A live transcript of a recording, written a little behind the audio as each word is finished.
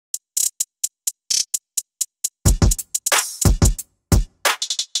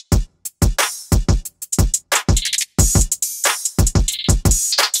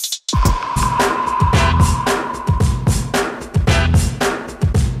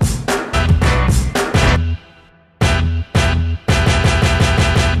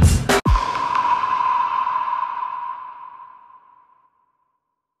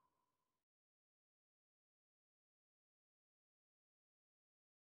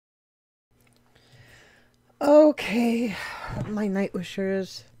Okay, my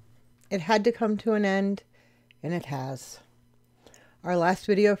Nightwishers. It had to come to an end, and it has. Our last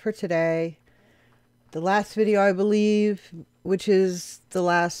video for today, the last video I believe, which is the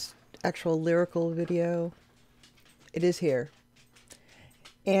last actual lyrical video, it is here.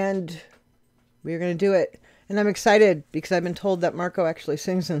 And we're going to do it. And I'm excited because I've been told that Marco actually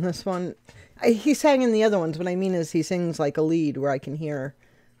sings in this one. He sang in the other ones. What I mean is he sings like a lead where I can hear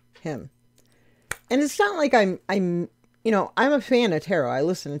him. And it's not like I'm a fan of tarot. I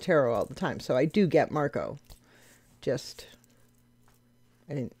listen to tarot all the time, so I do get Marco. Just,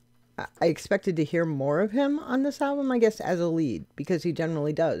 I expected to hear more of him on this album, I guess, as a lead, because he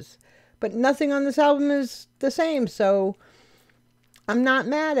generally does. But nothing on this album is the same, so I'm not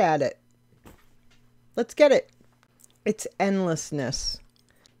mad at it. Let's get it. It's Endlessness.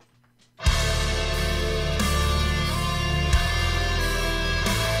 I'm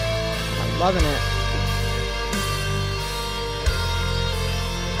loving it.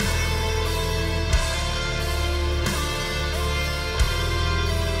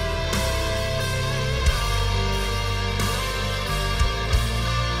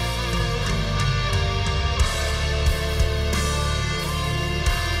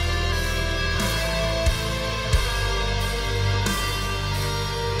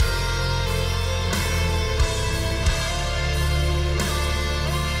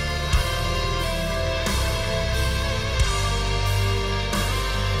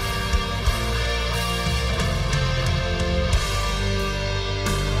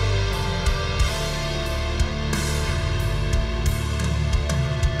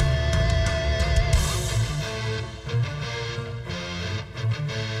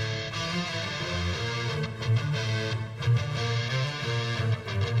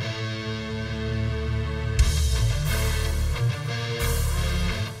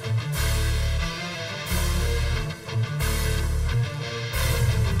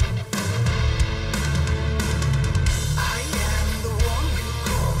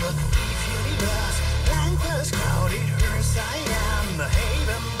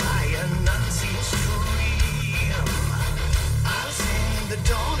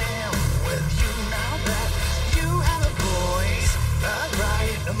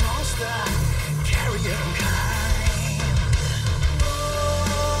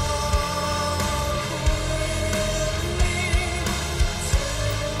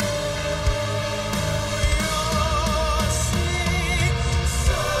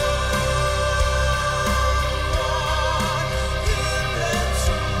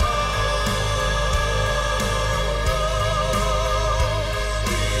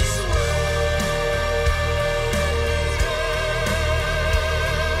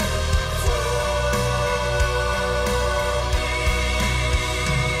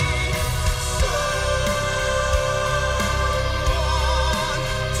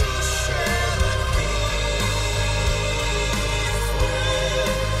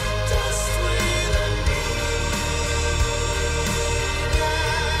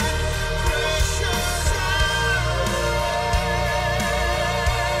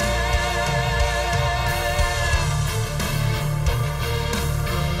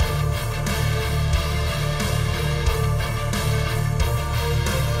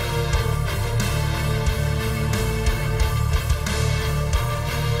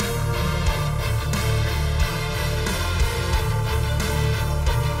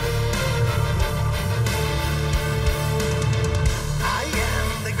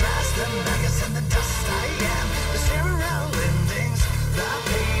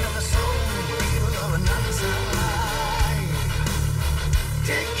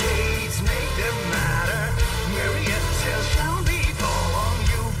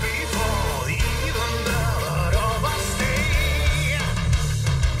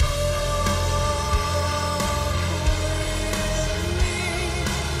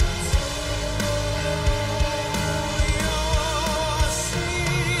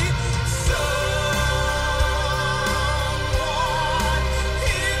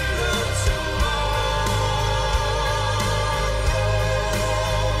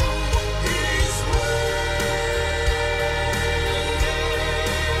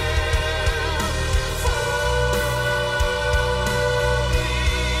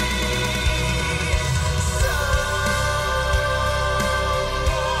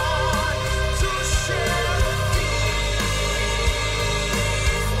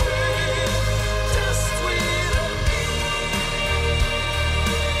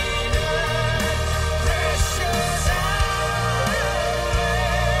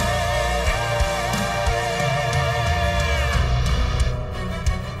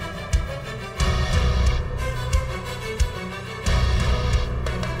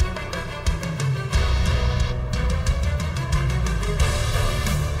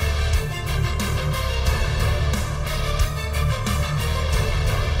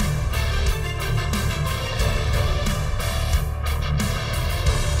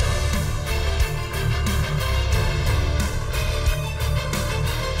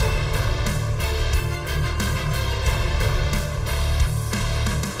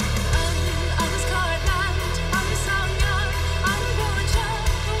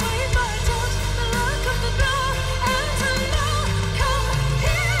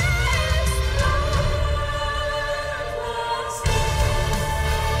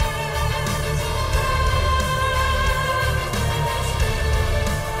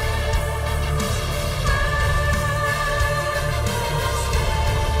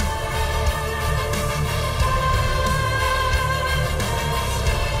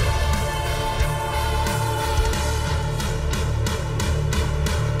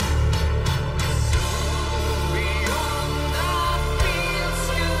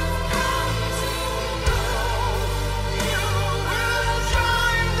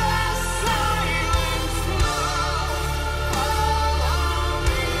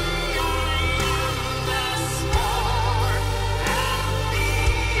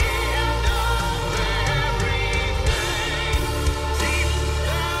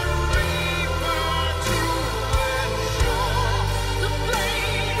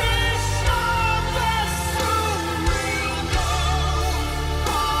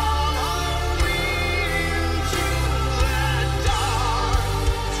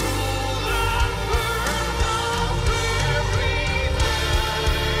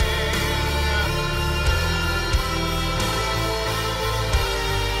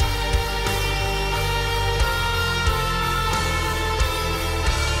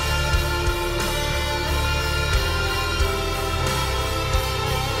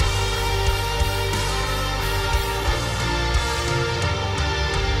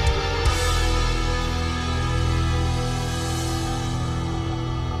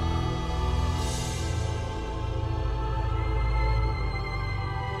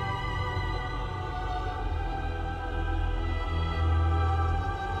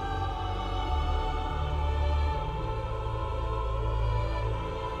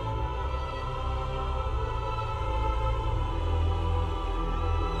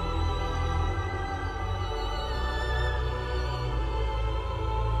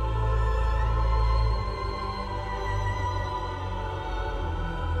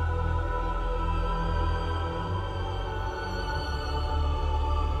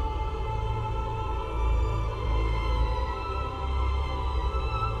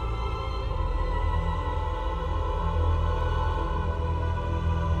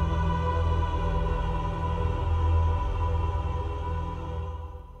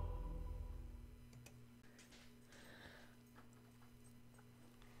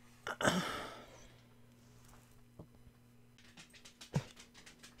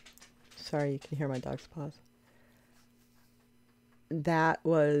 Sorry, you can hear my dog's paws. That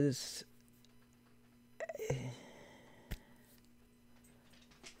was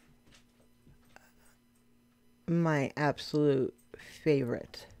my absolute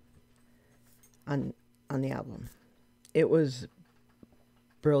favorite on the album. It was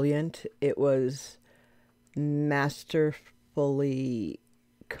brilliant. It was masterfully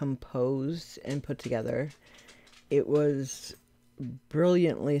composed and put together. It was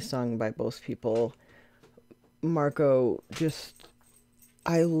brilliantly sung by both people. Marco just,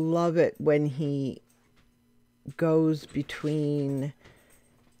 I love it when he goes between,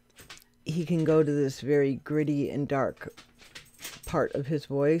 he can go to this very gritty and dark part of his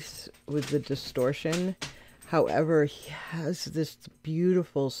voice with the distortion. However, he has this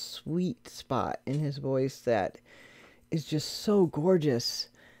beautiful sweet spot in his voice that is just so gorgeous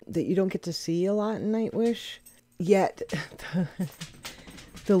that you don't get to see a lot in Nightwish. Yet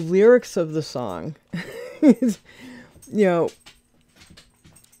the lyrics of the song, you know,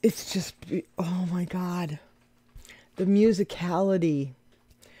 it's just, oh my God. The musicality,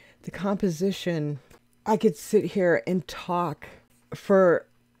 the composition. I could sit here and talk for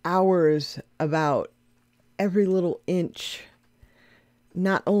hours about every little inch,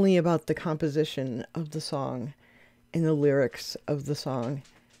 not only about the composition of the song and the lyrics of the song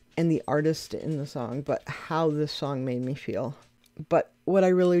and the artist in the song, but how this song made me feel. But what I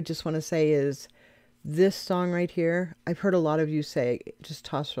really just want to say is this song right here, I've heard a lot of you say, just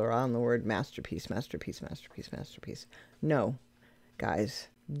toss around the word masterpiece, masterpiece, masterpiece, masterpiece. No, guys,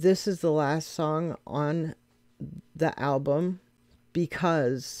 this is the last song on the album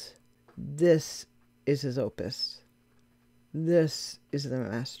because this is his opus. This is the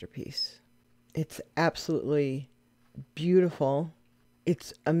masterpiece. It's absolutely beautiful.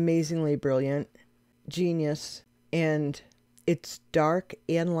 It's amazingly brilliant, genius, and it's dark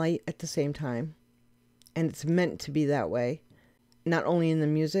and light at the same time. And it's meant to be that way. Not only in the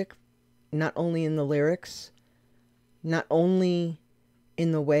music, not only in the lyrics, not only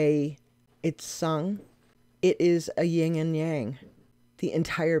in the way it's sung. It is a yin and yang. The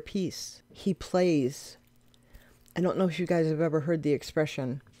entire piece. He plays. I don't know if you guys have ever heard the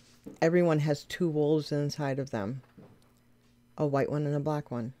expression, everyone has two wolves inside of them. A white one and a black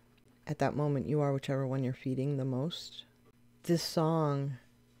one. At that moment, you are whichever one you're feeding the most. This song,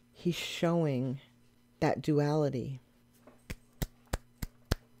 he's showing that duality.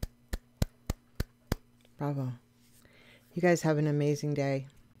 Bravo. You guys have an amazing day.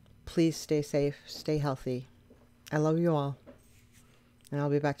 Please stay safe, stay healthy. I love you all. And I'll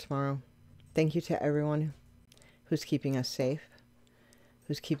be back tomorrow. Thank you to everyone who's keeping us safe,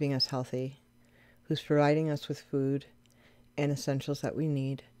 who's keeping us healthy, who's providing us with food and essentials that we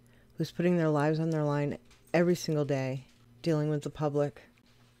need, who's putting their lives on their line every single day, dealing with the public,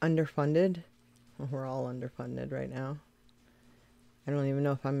 underfunded. Well, we're all underfunded right now. I don't even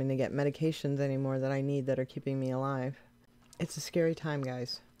know if I'm going to get medications anymore that I need that are keeping me alive. It's a scary time,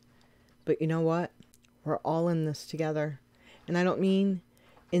 guys. But you know what? We're all in this together. And I don't mean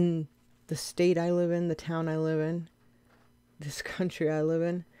in the state I live in, the town I live in, this country I live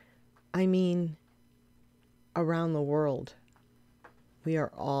in. I mean around the world. We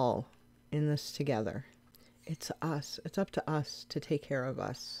are all in this together. It's us. It's up to us to take care of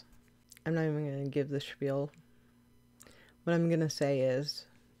us. I'm not even going to give the spiel. What I'm going to say is,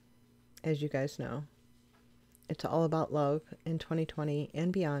 as you guys know, it's all about love in 2020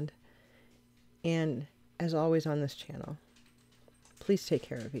 and beyond. And as always on this channel, please take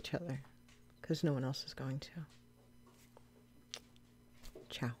care of each other because no one else is going to.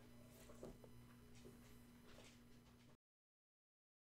 Ciao.